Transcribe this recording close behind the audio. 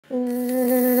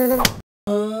To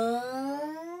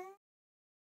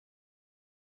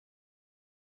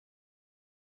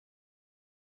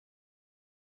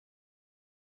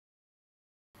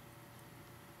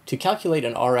calculate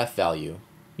an RF value,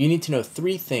 you need to know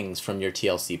three things from your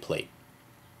TLC plate.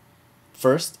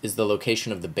 First is the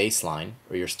location of the baseline,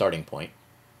 or your starting point.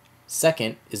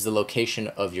 Second is the location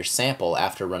of your sample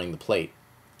after running the plate.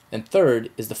 And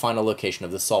third is the final location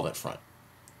of the solvent front.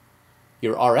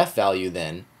 Your RF value,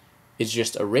 then, is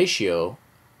just a ratio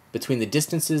between the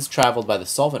distances traveled by the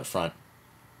solvent front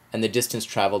and the distance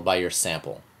traveled by your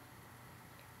sample.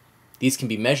 These can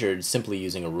be measured simply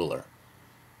using a ruler.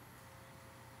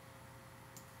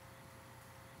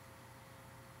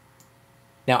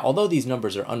 Now, although these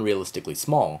numbers are unrealistically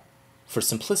small, for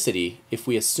simplicity, if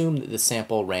we assume that the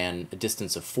sample ran a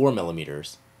distance of 4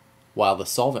 millimeters, while the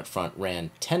solvent front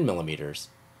ran 10 millimeters,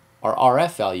 our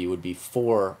RF value would be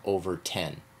 4 over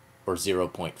 10, or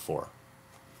 0.4.